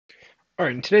All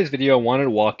right, in today's video, I wanted to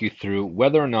walk you through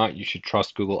whether or not you should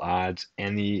trust Google Ads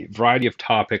and the variety of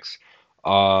topics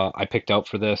I picked out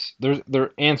for this. Their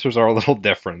answers are a little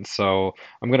different. So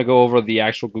I'm going to go over the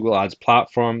actual Google Ads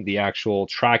platform, the actual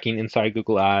tracking inside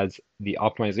Google Ads, the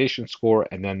optimization score,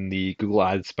 and then the Google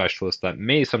Ads specialist that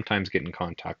may sometimes get in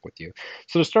contact with you.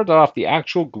 So to start off, the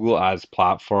actual Google Ads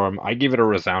platform, I give it a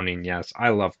resounding yes. I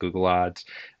love Google Ads.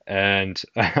 And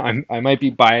I might be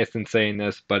biased in saying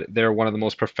this, but they're one of the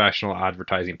most professional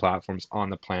advertising platforms on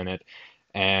the planet,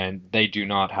 and they do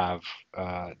not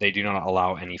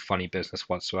allow any funny business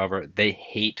whatsoever. They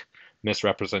hate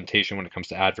misrepresentation when it comes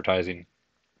to advertising.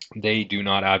 They do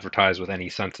not advertise with any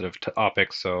sensitive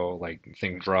topics, so like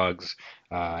think drugs,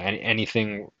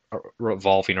 anything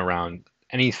revolving around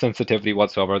any sensitivity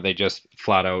whatsoever. They just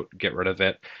flat out get rid of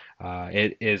it.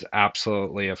 It is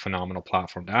absolutely a phenomenal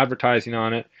platform to advertise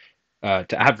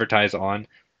on.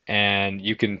 And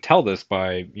you can tell this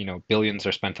by, billions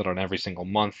are spent on every single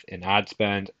month in ad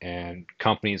spend, and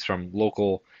companies from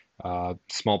local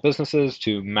small businesses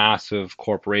to massive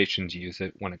corporations use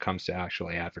it when it comes to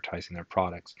actually advertising their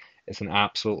products. It's an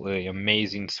absolutely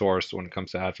amazing source when it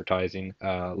comes to advertising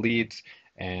leads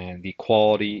and the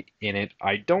quality in it.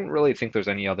 I don't really think there's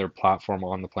any other platform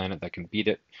on the planet that can beat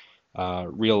it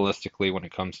realistically when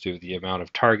it comes to the amount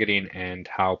of targeting and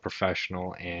how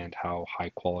professional and how high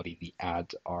quality the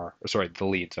ads are, or sorry, the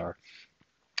leads are.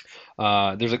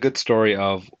 There's a good story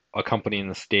of a company in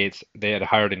the States. They had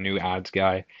hired a new ads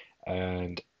guy,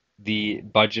 and the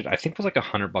budget I think was like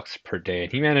 $100 per day,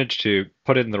 and he managed to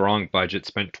put in the wrong budget,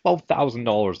 spent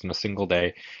 $12,000 in a single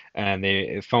day, and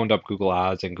they phoned up Google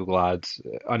Ads, and Google Ads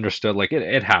understood like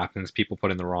it happens, people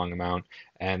put in the wrong amount,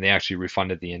 and they actually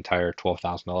refunded the entire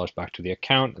 $12,000 back to the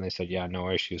account, and they said, yeah,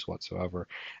 no issues whatsoever.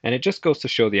 And it just goes to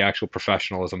show the actual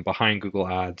professionalism behind Google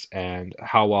Ads and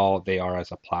how well they are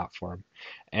as a platform.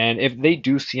 And if they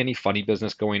do see any funny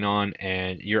business going on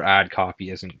and your ad copy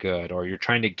isn't good or you're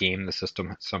trying to game the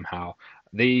system somehow,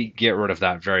 they get rid of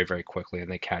that very, very quickly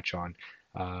and they catch on.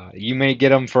 You may get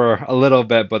them for a little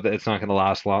bit, but it's not going to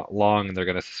last long, and they're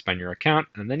going to suspend your account,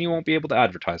 and then you won't be able to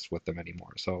advertise with them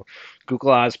anymore. So,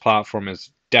 Google Ads platform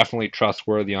is definitely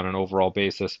trustworthy on an overall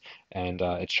basis, and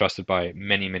it's trusted by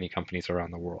many, many companies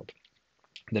around the world.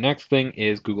 The next thing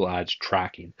is Google Ads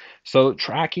tracking. So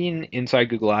tracking inside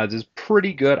Google Ads is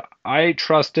pretty good. I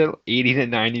trust it 80 to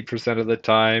 90% of the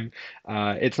time.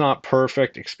 It's not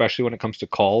perfect, especially when it comes to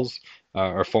calls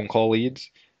or phone call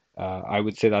leads. I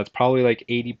would say that's probably like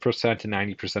 80% to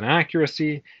 90%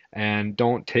 accuracy, and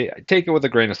don't take it with a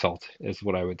grain of salt, is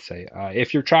what I would say.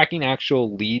 If you're tracking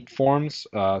actual lead forms,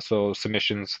 so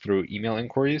submissions through email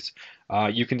inquiries,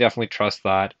 you can definitely trust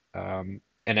that.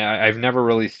 And I've never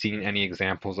really seen any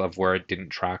examples of where it didn't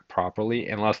track properly,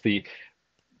 unless the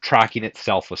tracking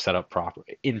itself was set up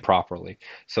improperly.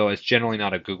 So it's generally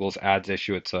not a Google's ads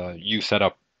issue. It's a you set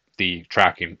up the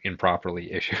tracking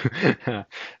improperly issue.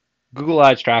 Google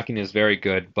Ads tracking is very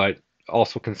good, but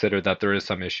also consider that there is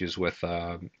some issues with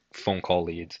phone call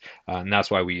leads, and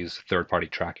that's why we use third-party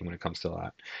tracking when it comes to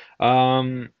that.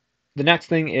 The next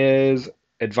thing is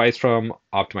advice from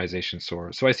optimization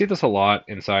source. So I see this a lot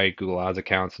inside Google Ads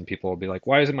accounts, and people will be like,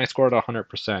 "Why isn't my score at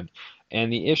 100%?"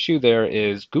 And the issue there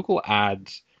is Google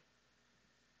Ads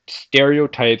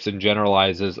stereotypes and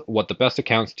generalizes what the best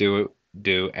accounts do,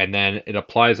 and then it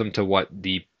applies them to what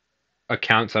the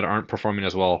accounts that aren't performing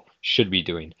as well should be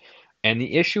doing. And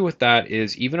the issue with that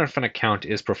is even if an account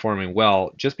is performing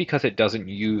well, just because it doesn't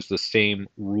use the same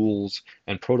rules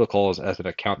and protocols as an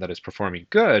account that is performing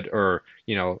good or,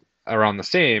 around the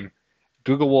same,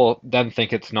 Google will then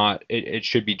think it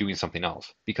should be doing something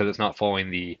else because it's not following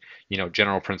the,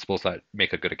 general principles that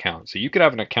make a good account. So you could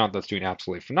have an account that's doing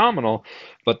absolutely phenomenal,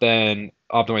 but then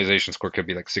optimization score could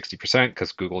be like 60%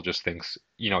 because Google just thinks,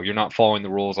 you're not following the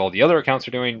rules all the other accounts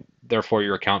are doing, therefore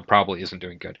your account probably isn't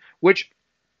doing good. Which,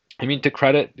 I mean, to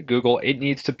credit Google, it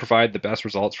needs to provide the best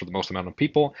results for the most amount of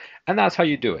people, and that's how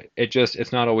you do it.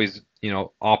 It's not always,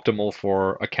 optimal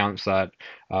for accounts that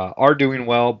are doing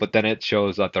well, but then it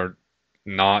shows that they're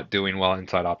not doing well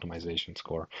inside optimization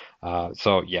score.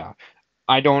 So yeah,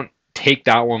 I don't take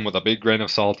that one with a big grain of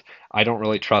salt. I don't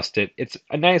really trust it. It's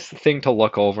a nice thing to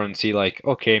look over and see, like,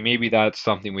 okay, maybe that's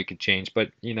something we could change, but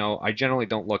I generally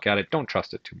don't look at it. Don't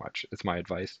trust it too much. It's my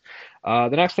advice. The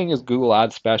next thing is Google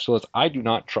Ad Specialist. I do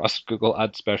not trust Google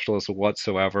Ad Specialists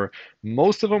whatsoever.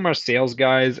 Most of them are sales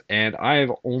guys, and I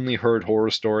have only heard horror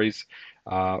stories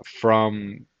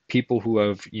from people who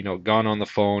have gone on the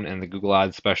phone and the Google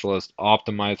Ads specialist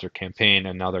optimized their campaign,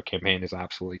 and now their campaign is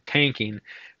absolutely tanking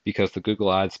because the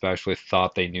Google Ads specialist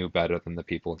thought they knew better than the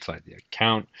people inside the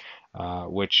account.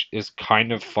 which is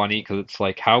kind of funny because it's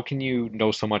like, how can you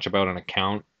know so much about an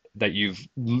account that you've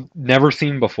never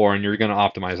seen before and you're going to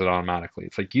optimize it automatically?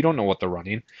 It's like you don't know what they're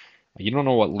running. You don't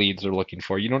know what leads they're looking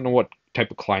for. You don't know what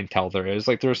type of clientele there is.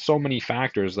 Like there's so many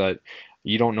factors that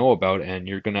you don't know about and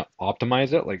you're going to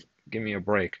optimize it. Like, give me a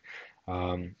break.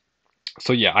 Um,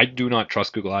 so yeah, I do not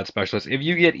trust Google Ad Specialists. If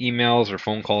you get emails or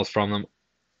phone calls from them,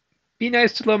 be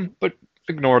nice to them, but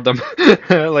ignore them.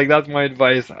 Like that's my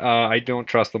advice. I don't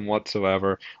trust them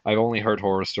whatsoever. I've only heard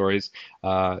horror stories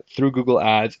through Google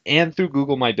Ads and through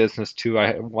Google My Business too.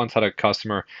 I once had a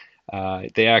customer.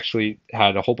 They actually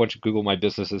had a whole bunch of Google My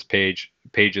Businesses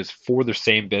pages for their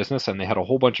same business, and they had a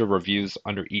whole bunch of reviews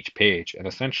under each page. And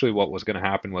essentially, what was going to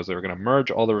happen was they were going to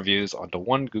merge all the reviews onto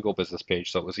one Google Business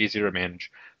page, so it was easier to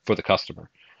manage for the customer.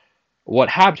 What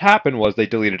had happened was they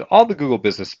deleted all the Google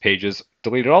Business pages,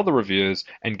 deleted all the reviews,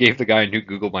 and gave the guy a new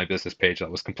Google My Business page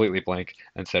that was completely blank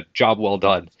and said, "Job well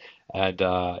done." And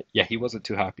yeah, he wasn't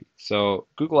too happy. So,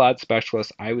 Google Ad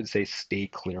Specialists, I would say stay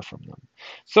clear from them.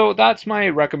 So, that's my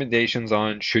recommendations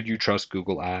on should you trust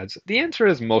Google Ads. The answer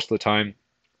is most of the time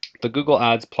the Google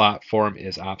Ads platform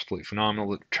is absolutely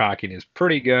phenomenal. The tracking is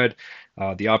pretty good.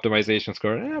 The optimization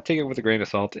score, take it with a grain of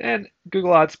salt. And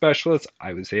Google Ads specialists,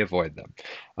 I would say avoid them.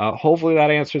 Hopefully that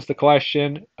answers the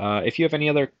question. If you have any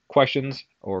other questions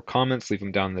or comments, leave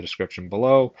them down in the description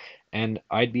below, and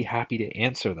I'd be happy to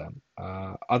answer them.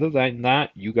 Other than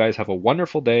that, you guys have a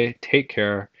wonderful day. Take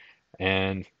care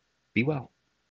and be well.